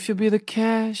If you be the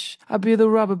cash, I'll be the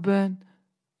rubber band.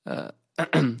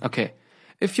 Okay.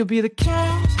 If you be the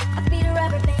cash, I'll be the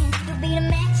rubber band. You'll be the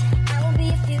match, I will be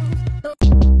a fuse.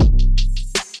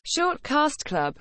 Short Cast Club